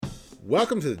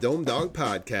Welcome to the Dome Dawg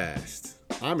Podcast.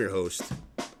 I'm your host,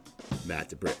 Matt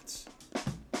DeBritz.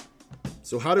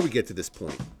 So how did we get to this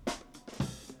point?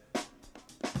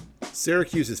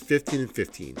 Syracuse is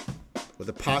 15-15 with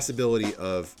a possibility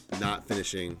of not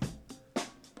finishing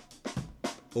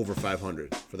over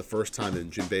 500 for the first time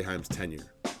in Jim Boeheim's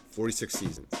tenure. 46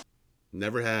 seasons.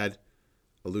 Never had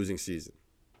a losing season.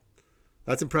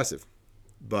 That's impressive.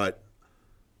 But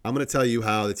I'm going to tell you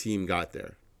how the team got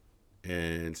there.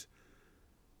 And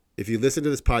if you listen to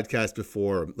this podcast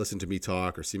before, or listen to me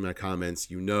talk, or see my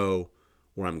comments, you know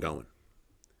where I'm going.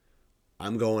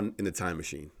 I'm going in the time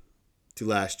machine to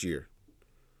last year.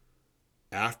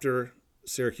 After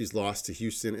Syracuse lost to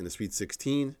Houston in the Sweet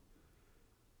 16,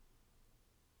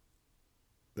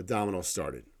 the dominoes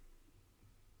started.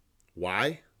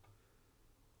 Why?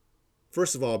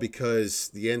 First of all, because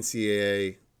the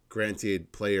NCAA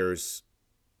granted players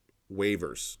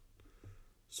waivers.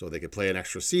 So they could play an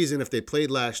extra season. If they played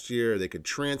last year, they could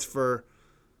transfer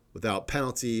without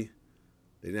penalty.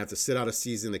 They didn't have to sit out a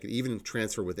season. They could even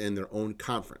transfer within their own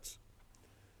conference.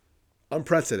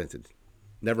 Unprecedented.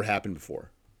 Never happened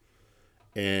before.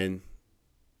 And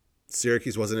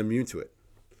Syracuse wasn't immune to it.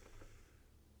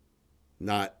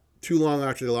 Not too long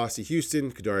after they lost to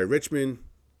Houston, Kadari Richmond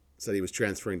said he was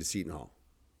transferring to Seton Hall.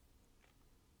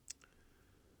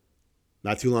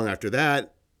 Not too long after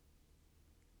that,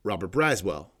 Robert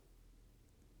Braswell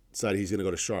decided he's going to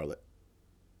go to Charlotte.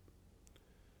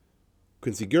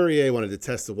 Quincy Guerrier wanted to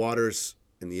test the waters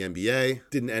in the NBA.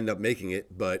 Didn't end up making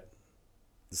it, but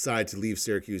decided to leave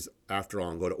Syracuse after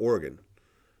all and go to Oregon.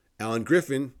 Alan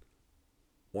Griffin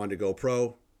wanted to go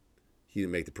pro. He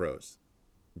didn't make the pros.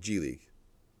 G League.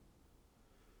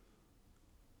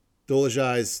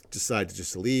 Dolezaj decided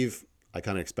just to leave. I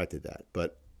kind of expected that,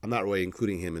 but I'm not really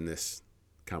including him in this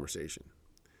conversation.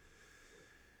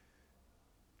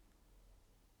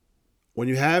 When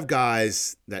you have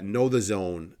guys that know the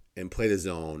zone and play the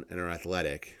zone and are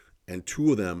athletic, and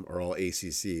two of them are all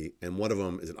ACC, and one of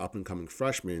them is an up-and-coming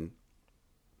freshman,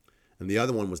 and the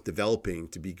other one was developing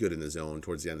to be good in the zone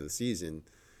towards the end of the season,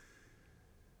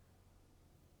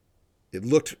 it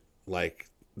looked like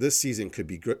this season could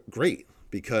be great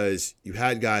because you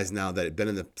had guys now that had been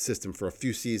in the system for a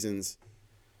few seasons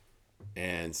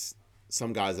and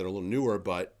some guys that are a little newer,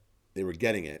 but they were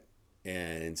getting it,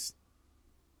 and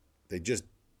they just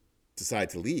decided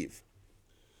to leave.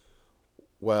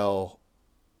 Well,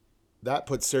 that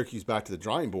put Syracuse back to the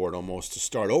drawing board almost to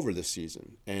start over this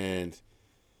season. And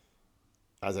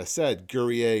as I said,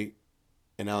 Guerrier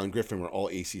and Alan Griffin were all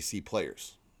ACC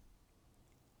players.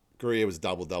 Guerrier was a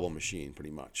double-double machine,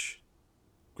 pretty much.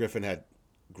 Griffin had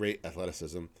great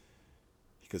athleticism.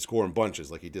 He could score in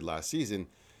bunches like he did last season.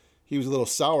 He was a little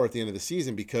sour at the end of the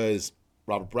season because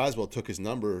Robert Braswell took his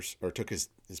numbers, or took his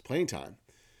playing time.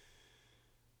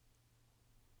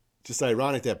 Just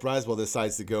ironic that Braswell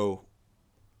decides to go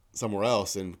somewhere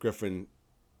else and Griffin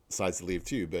decides to leave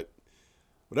too. But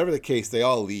whatever the case, they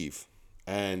all leave.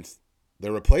 And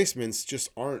their replacements just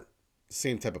aren't the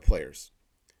same type of players.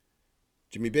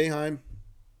 Jimmy Boeheim,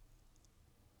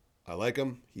 I like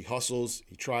him. He hustles.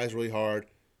 He tries really hard.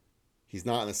 He's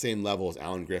not on the same level as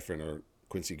Alan Griffin or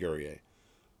Quincy Guerrier.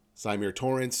 Symir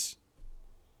Torrance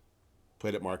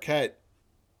played at Marquette,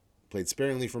 played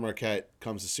sparingly for Marquette,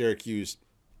 comes to Syracuse,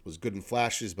 was good in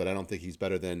flashes, but I don't think he's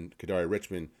better than Kadari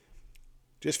Richmond.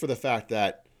 Just for the fact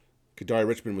that Kadari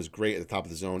Richmond was great at the top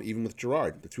of the zone, even with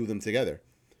Girard, the two of them together.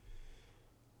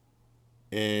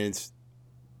 And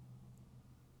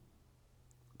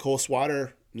Cole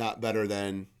Swatter, not better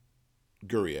than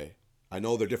Guerrier. I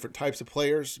know they're different types of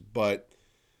players, but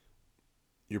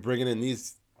you're bringing in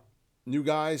these new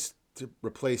guys to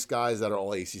replace guys that are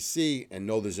all ACC and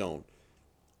know the zone.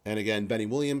 And again, Benny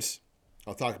Williams,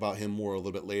 I'll talk about him more a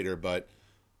little bit later, but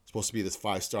supposed to be this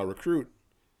 5-star recruit.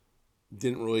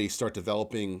 Didn't really start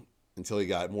developing until he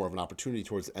got more of an opportunity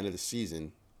towards the end of the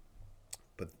season.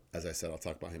 But as I said, I'll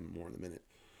talk about him more in a minute.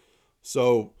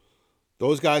 So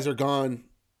those guys are gone.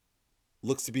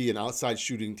 Looks to be an outside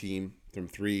shooting team from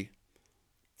three.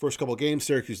 First couple games,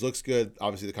 Syracuse looks good.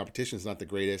 Obviously, the competition is not the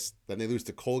greatest. Then they lose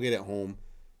to Colgate at home.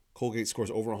 Colgate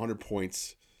scores over 100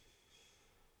 points.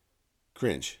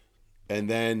 Cringe. And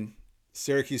then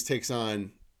Syracuse takes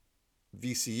on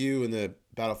VCU in the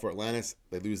Battle for Atlantis.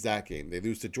 They lose that game. They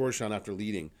lose to Georgetown after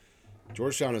leading.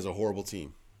 Georgetown is a horrible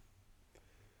team.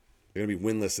 They're going to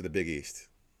be winless to the Big East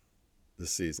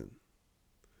this season.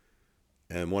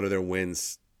 And one of their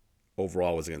wins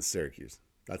overall was against Syracuse.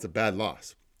 That's a bad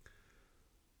loss.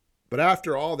 But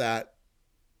after all that,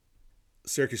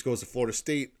 Syracuse goes to Florida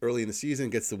State early in the season,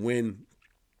 gets the win.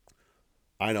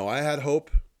 I know I had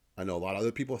hope. I know a lot of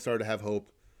other people started to have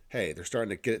hope. hey, they're starting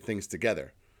to get things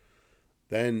together.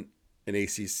 Then in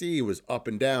ACC, it was up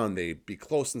and down. They'd be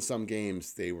close in some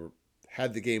games. They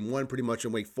had the game won pretty much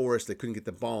in Wake Forest. They couldn't get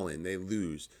the ball in. They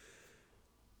lose.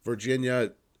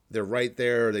 Virginia, they're right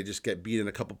there. They just get beat in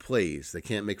a couple plays. They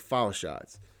can't make foul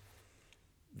shots.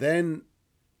 Then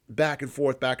back and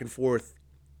forth, back and forth.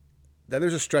 Then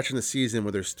there's a stretch in the season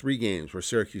where there's 3 games where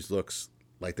Syracuse looks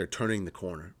like they're turning the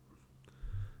corner.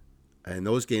 And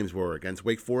those games were against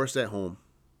Wake Forest at home,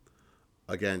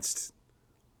 against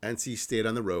NC State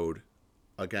on the road,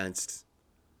 against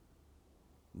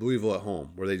Louisville at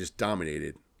home, where they just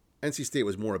dominated. NC State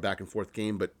was more a back and forth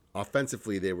game, but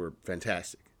offensively they were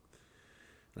fantastic.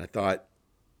 And I thought,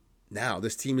 now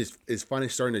this team is finally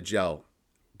starting to gel,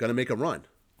 going to make a run.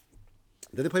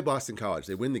 Then they play Boston College.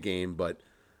 They win the game, but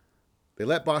they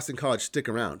let Boston College stick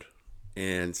around.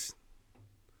 And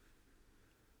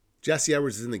Jesse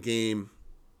Edwards is in the game,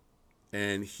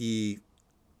 and he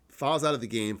falls out of the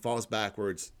game, falls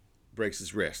backwards, breaks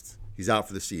his wrist. He's out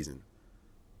for the season.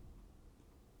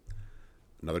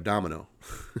 Another domino.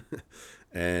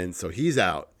 And so he's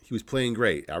out. He was playing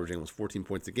great, averaging almost 14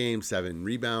 points a game, 7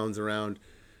 rebounds around.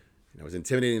 Was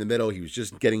intimidating in the middle. He was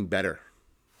just getting better.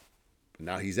 But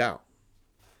now he's out.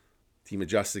 Team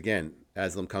adjusts again.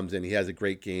 Aslam comes in. He has a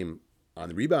great game on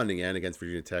the rebounding end against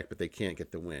Virginia Tech, but they can't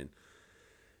get the win.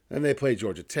 Then they play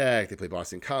Georgia Tech. They play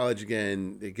Boston College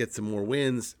again. They get some more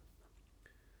wins.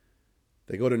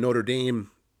 They go to Notre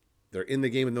Dame. They're in the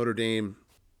game with Notre Dame.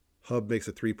 Hub makes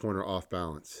a 3-pointer off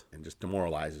balance and just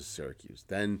demoralizes Syracuse.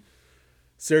 Then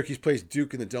Syracuse plays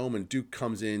Duke in the Dome, and Duke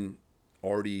comes in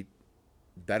already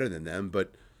better than them,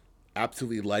 but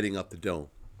absolutely lighting up the Dome.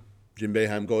 Jim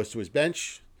Boeheim goes to his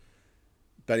bench.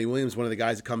 Benny Williams, one of the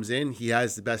guys that comes in, he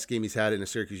has the best game he's had in a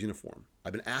Syracuse uniform.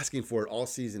 I've been asking for it all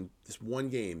season. This one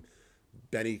game,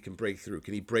 Benny can break through.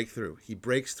 Can he break through? He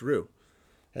breaks through.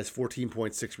 Has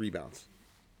 14.6 rebounds.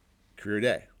 Career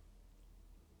day.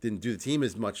 Didn't do the team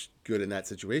as much good in that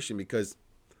situation because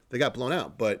they got blown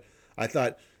out. But I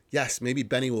thought, yes, maybe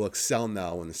Benny will excel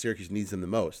now when the Syracuse needs him the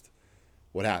most.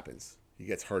 What happens? He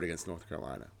gets hurt against North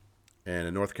Carolina. And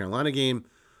a North Carolina game,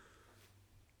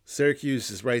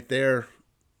 Syracuse is right there.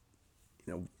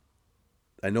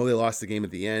 I know they lost the game at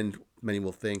the end, many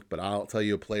will think, but I'll tell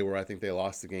you a play where I think they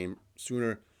lost the game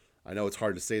sooner. I know it's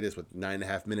hard to say this with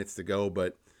 9.5 minutes to go,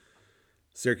 but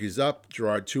Syracuse up,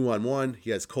 Girard 2-on-1. He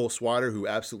has Cole Swatter, who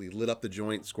absolutely lit up the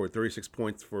joint, scored 36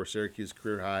 points for Syracuse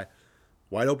career high.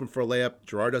 Wide open for a layup.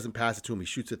 Girard doesn't pass it to him. He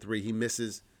shoots a 3. He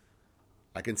misses.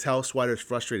 I can tell Swatter's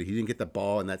frustrated. He didn't get the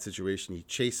ball in that situation. He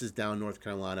chases down North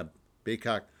Carolina.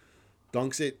 Baycock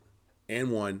dunks it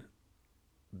and one.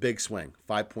 Big swing.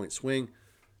 5-point swing.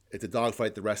 It's a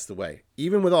dogfight the rest of the way.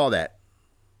 Even with all that,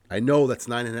 I know that's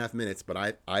 9.5 minutes,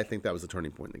 but I think that was the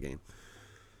turning point in the game.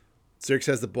 Syracuse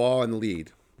has the ball in the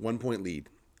lead, 1-point lead.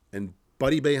 And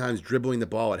Buddy Boeheim's dribbling the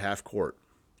ball at half court.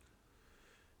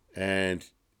 And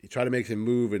he tried to make him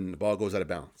move, and the ball goes out of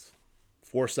bounds.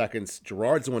 4 seconds.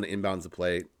 Girard's the one that inbounds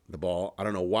the ball. I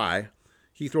don't know why.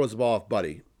 He throws the ball off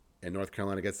Buddy, and North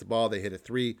Carolina gets the ball. They hit a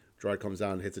 3. Girard comes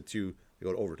down and hits a 2. They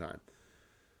go to overtime.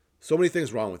 So many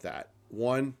things wrong with that.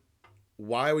 One,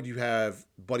 why would you have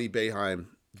Buddy Boeheim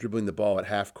dribbling the ball at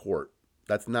half court?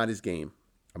 That's not his game.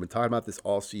 I've been talking about this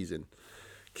all season.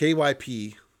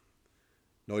 KYP,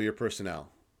 know your personnel,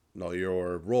 know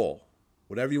your role,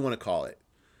 whatever you want to call it.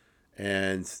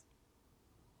 And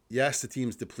yes, the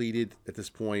team's depleted at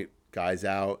this point. Guys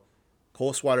out.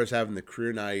 Cole Swatter's having the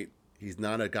career night. He's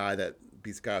not a guy that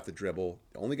beats a guy off the dribble.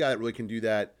 The only guy that really can do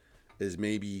that is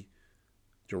maybe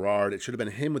Girard. It should have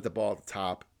been him with the ball at the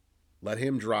top. Let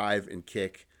him drive and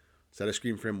kick. Set a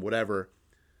screen for him, whatever.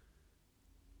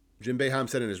 Jim Boeheim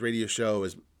said in his radio show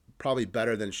is probably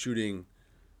better than shooting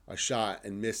a shot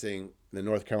and missing. The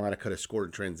North Carolina could have scored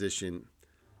in transition.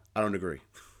 I don't agree.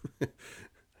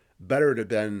 Better to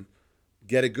then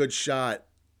get a good shot,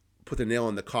 put the nail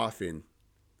in the coffin.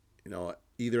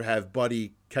 Either have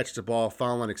Buddy catch the ball,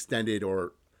 foul on extended,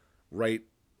 or right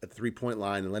at the 3-point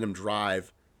line and let him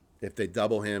drive. If they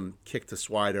double him, kick to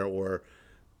Swider, or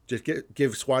just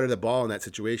give Swider the ball in that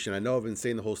situation. I know I've been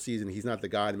saying the whole season he's not the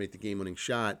guy to make the game-winning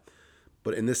shot,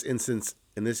 but in this instance,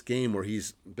 in this game where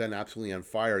he's been absolutely on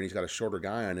fire and he's got a shorter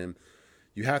guy on him,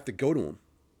 you have to go to him,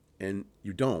 and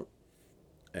you don't,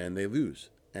 and they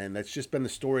lose. And that's just been the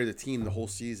story of the team the whole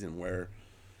season, where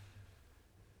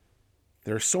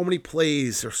there are so many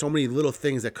plays or so many little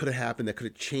things that could have happened that could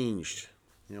have changed.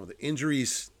 The injury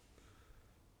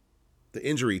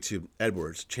to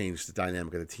Edwards changed the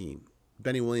dynamic of the team.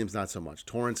 Benny Williams, not so much.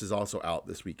 Torrance is also out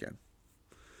this weekend.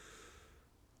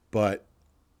 But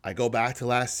I go back to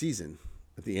last season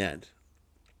at the end.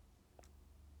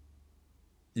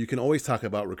 you can always talk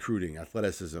about recruiting,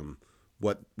 athleticism,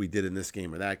 what we did in this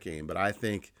game or that game, but I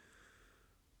think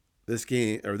this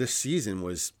game or this season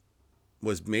was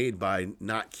made by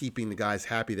not keeping the guys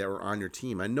happy that were on your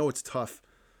team. I know it's tough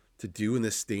to do in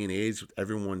this day and age.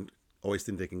 Everyone always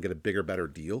thinks they can get a bigger, better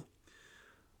deal,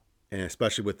 and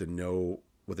especially with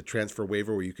the transfer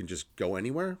waiver where you can just go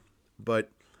anywhere. But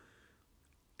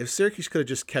if Syracuse could have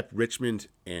just kept Richmond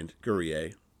and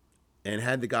Guerrier and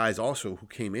had the guys also who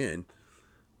came in,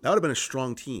 that would have been a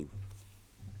strong team.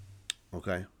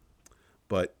 Okay?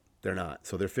 But they're not.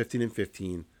 So they're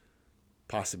 15-15.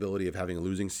 Possibility of having a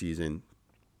losing season.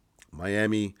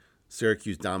 Miami,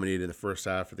 Syracuse dominated in the first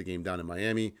half of the game down in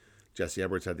Miami. Jesse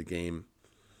Edwards had the game.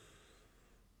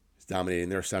 He's dominating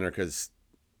their center because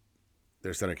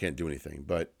their center can't do anything.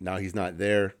 But now he's not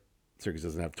there. Syracuse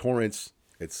doesn't have Torrance.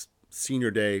 It's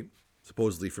senior day,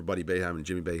 supposedly for Buddy Boeheim and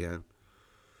Jimmy Boeheim.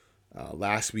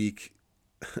 Last week,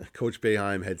 Coach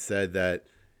Boeheim had said that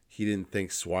he didn't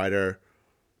think Swider,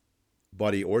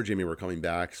 Buddy, or Jimmy were coming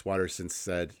back. Swider since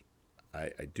said, I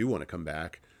do want to come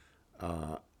back.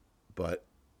 But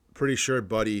pretty sure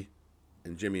Buddy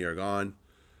and Jimmy are gone.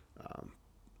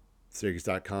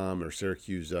 Syracuse.com or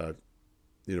Syracuse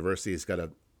University has got a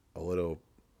little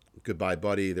goodbye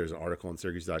Buddy. There's an article on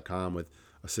Syracuse.com with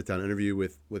a sit-down interview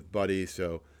with Buddy.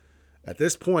 So at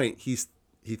this point, he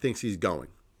thinks he's going.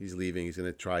 He's leaving. He's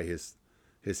going to try his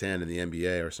hand in the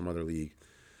NBA or some other league.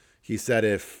 He said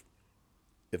if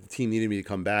the team needed me to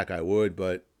come back, I would,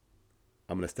 but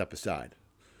I'm going to step aside.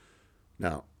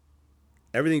 Now,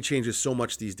 everything changes so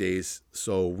much these days,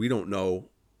 so we don't know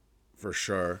for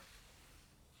sure.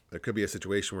 There could be a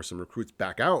situation where some recruits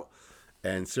back out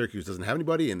and Syracuse doesn't have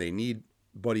anybody and they need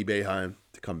Buddy Boeheim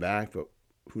to come back, but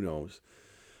who knows.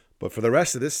 But for the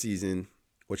rest of this season,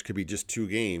 which could be just 2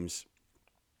 games,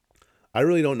 I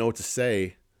really don't know what to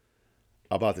say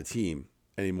about the team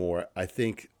anymore. I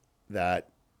think that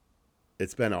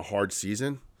it's been a hard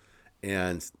season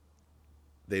and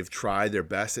they've tried their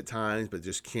best at times, but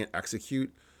just can't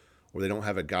execute, or they don't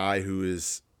have a guy who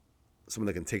is someone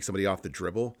that can take somebody off the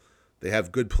dribble. They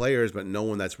have good players, but no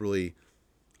one that's really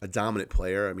a dominant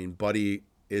player. I mean, Buddy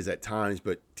is at times,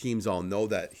 but teams all know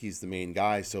that he's the main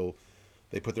guy, so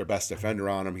they put their best defender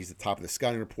on him. He's the top of the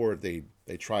scouting report. They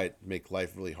try to make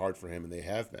life really hard for him, and they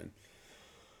have been.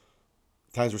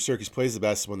 Times where Syracuse plays the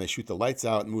best is when they shoot the lights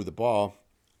out and move the ball,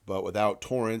 but without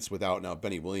Torrance, without now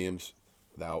Benny Williams,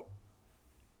 without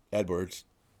Edwards,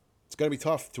 it's going to be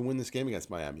tough to win this game against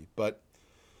Miami. But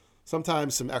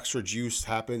sometimes some extra juice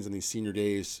happens in these senior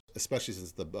days, especially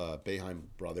since the Boeheim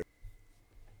brother.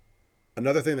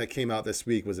 Another thing that came out this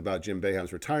week was about Jim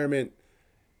Boeheim's retirement.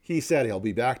 He said he'll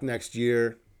be back next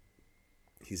year.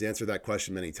 He's answered that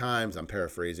question many times. I'm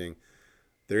paraphrasing.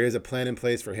 There is a plan in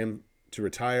place for him to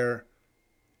retire,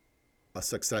 a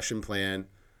succession plan.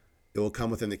 It will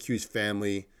come within the Cuse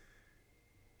family.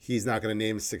 He's not going to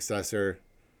name a successor.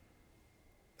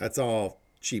 That's all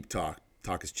cheap talk.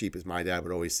 Talk is cheap, as my dad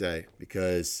would always say,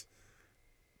 because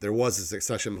there was a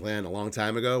succession plan a long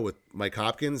time ago with Mike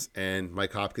Hopkins, and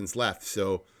Mike Hopkins left.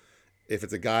 So if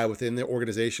it's a guy within the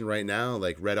organization right now,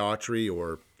 like Red Autry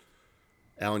or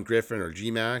Alan Griffin or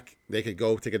GMAC, they could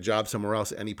go take a job somewhere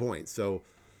else at any point. So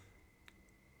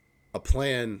a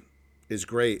plan is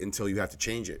great until you have to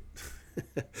change it.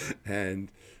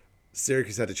 And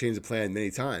Syracuse had to change the plan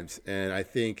many times. And I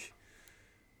think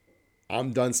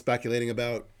I'm done speculating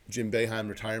about Jim Boeheim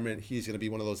retirement. He's going to be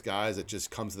one of those guys that just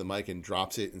comes to the mic and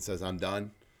drops it and says, I'm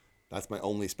done. That's my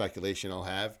only speculation I'll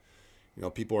have. You know,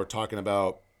 people are talking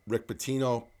about Rick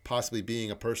Pitino possibly being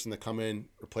a person to come in,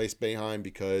 replace Boeheim,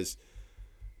 because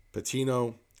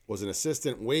Pitino was an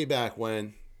assistant way back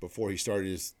when, before he started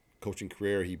his coaching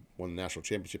career. He won the national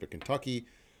championship at Kentucky.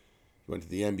 He went to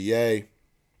the NBA.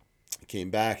 He came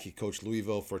back. He coached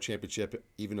Louisville for a championship,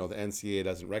 even though the NCAA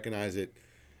doesn't recognize it.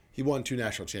 He won 2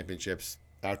 national championships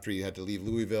after he had to leave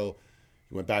Louisville.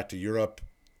 He went back to Europe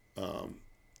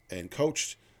and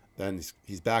coached. Then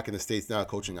he's back in the States now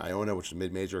coaching Iona, which is a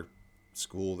mid-major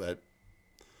school that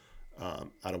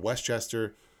out of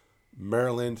Westchester.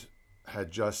 Maryland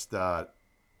had just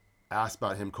asked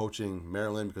about him coaching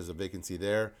Maryland because of vacancy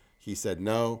there. He said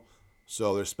no.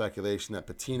 So there's speculation that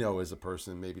Pitino is a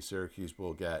person maybe Syracuse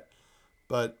will get.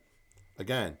 But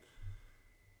again,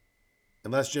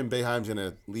 unless Jim Boeheim's going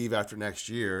to leave after next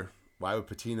year, why would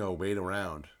Pitino wait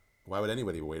around? Why would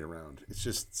anybody wait around? It's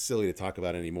just silly to talk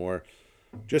about anymore.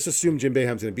 Just assume Jim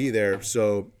Boeheim's going to be there.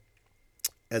 So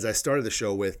as I started the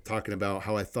show with talking about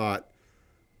how I thought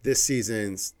this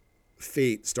season's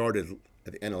fate started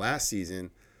at the end of last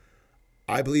season,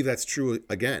 I believe that's true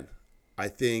again. I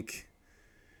think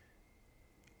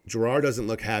Gerard doesn't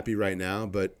look happy right now,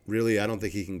 but really I don't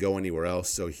think he can go anywhere else,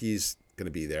 so he's going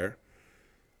to be there.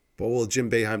 But what will Jim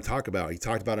Boeheim talk about? He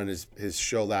talked about on his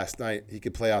show last night, he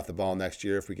could play off the ball next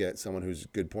year if we get someone who's a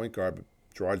good point guard, but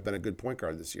Gerard's been a good point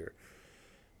guard this year.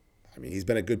 I mean, he's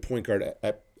been a good point guard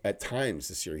at times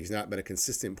this year. He's not been a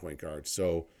consistent point guard.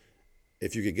 So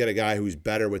if you could get a guy who's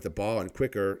better with the ball and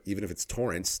quicker, even if it's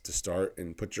Torrance to start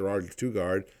and put Gerard at 2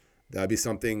 guard, that'd be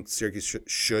something Syracuse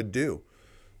should do.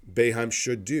 Boeheim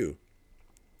should do.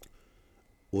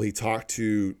 Will he talk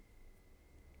to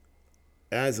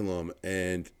Aslam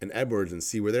and Edwards and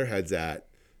see where their head's at?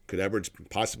 Could Edwards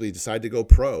possibly decide to go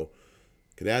pro?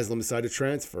 Could Aslam decide to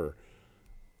transfer?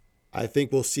 I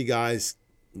think we'll see guys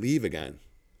leave again.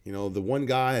 You know, the one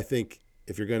guy I think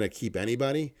if you're going to keep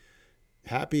anybody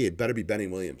happy, it better be Benny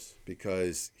Williams,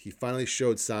 because he finally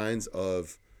showed signs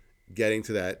of getting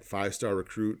to that 5-star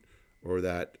recruit or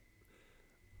that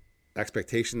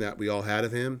expectation that we all had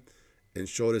of him, and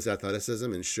showed his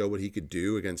athleticism and showed what he could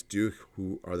do against Duke,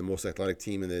 who are the most athletic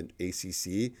team in the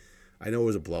ACC. I know it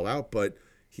was a blowout, but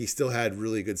he still had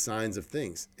really good signs of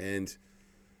things. And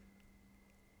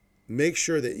make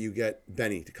sure that you get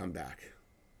Benny to come back.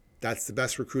 That's the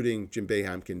best recruiting Jim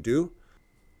Boeheim can do.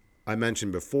 I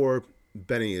mentioned before,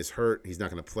 Benny is hurt. He's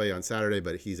not going to play on Saturday,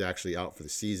 but he's actually out for the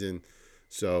season.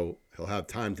 So he'll have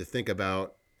time to think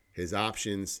about his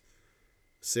options.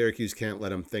 Syracuse can't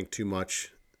let him think too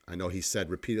much. I know he said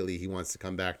repeatedly he wants to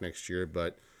come back next year,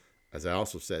 but as I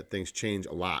also said, things change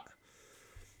a lot.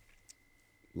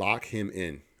 Lock him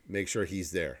in. Make sure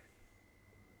he's there.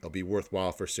 It'll be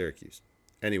worthwhile for Syracuse.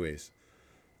 Anyways,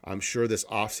 I'm sure this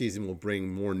offseason will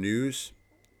bring more news,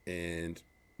 and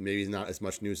maybe not as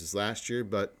much news as last year,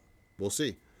 but we'll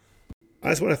see. I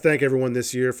just want to thank everyone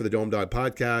this year for the Dome Dawg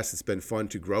Podcast. It's been fun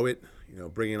to grow it,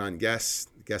 bringing on guests.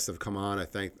 The guests that have come on, I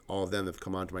thank all of them that have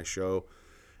come on to my show,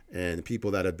 and the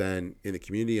people that have been in the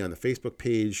community on the Facebook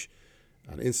page,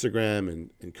 on Instagram,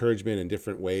 and encouragement in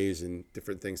different ways and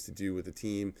different things to do with the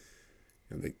team.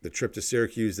 The trip to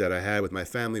Syracuse that I had with my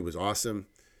family was awesome.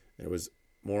 It was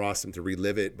more awesome to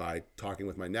relive it by talking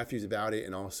with my nephews about it,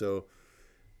 and also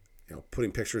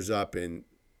putting pictures up and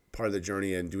part of the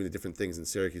journey and doing the different things in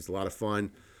Syracuse. A lot of fun,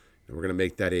 and we're going to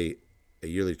make that a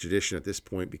yearly tradition at this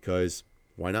point, because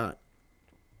why not?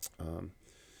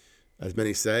 As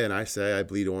many say, and I say, I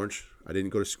bleed orange. I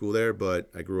didn't go to school there, but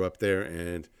I grew up there,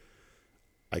 and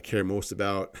I care most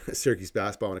about Syracuse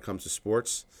basketball when it comes to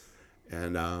sports.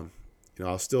 And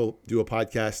I'll still do a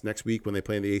podcast next week when they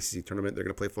play in the ACC tournament. They're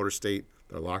going to play Florida State.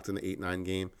 They're locked in the 8-9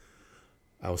 game.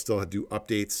 I will still do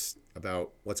updates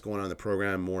about what's going on in the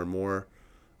program more and more.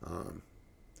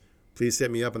 Please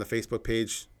hit me up on the Facebook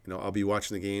page. I'll be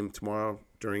watching the game tomorrow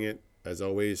during it. As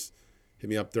always, hit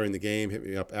me up during the game. Hit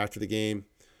me up after the game,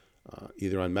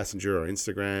 either on Messenger or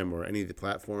Instagram or any of the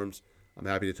platforms. I'm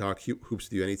happy to talk hoops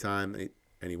with you anytime,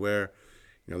 anywhere.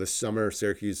 This summer,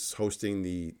 Syracuse is hosting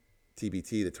the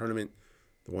TBT, the tournament,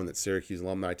 the one that Syracuse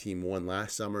alumni team won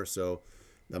last summer. So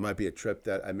that might be a trip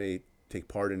that I may take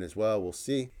part in as well. We'll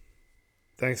see.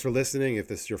 Thanks for listening. If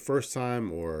this is your first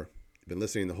time or you've been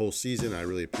listening the whole season, I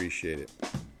really appreciate it.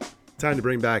 Time to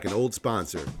bring back an old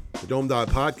sponsor. The Dome Dawg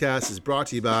Podcast is brought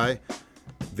to you by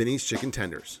Vinny's Chicken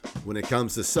Tenders. When it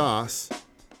comes to sauce,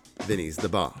 Vinny's the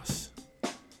boss.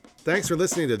 Thanks for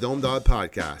listening to the Dome Dawg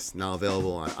Podcast, now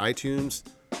available on iTunes,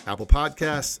 Apple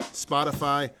Podcasts,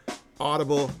 Spotify,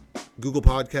 Audible, Google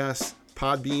Podcasts,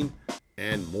 Podbean,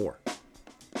 and more.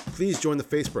 Please join the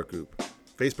Facebook group,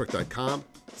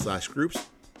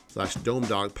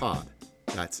 facebook.com/groups/DomeDawgPod.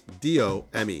 That's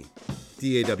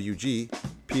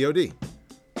DOMEDAWGPOD.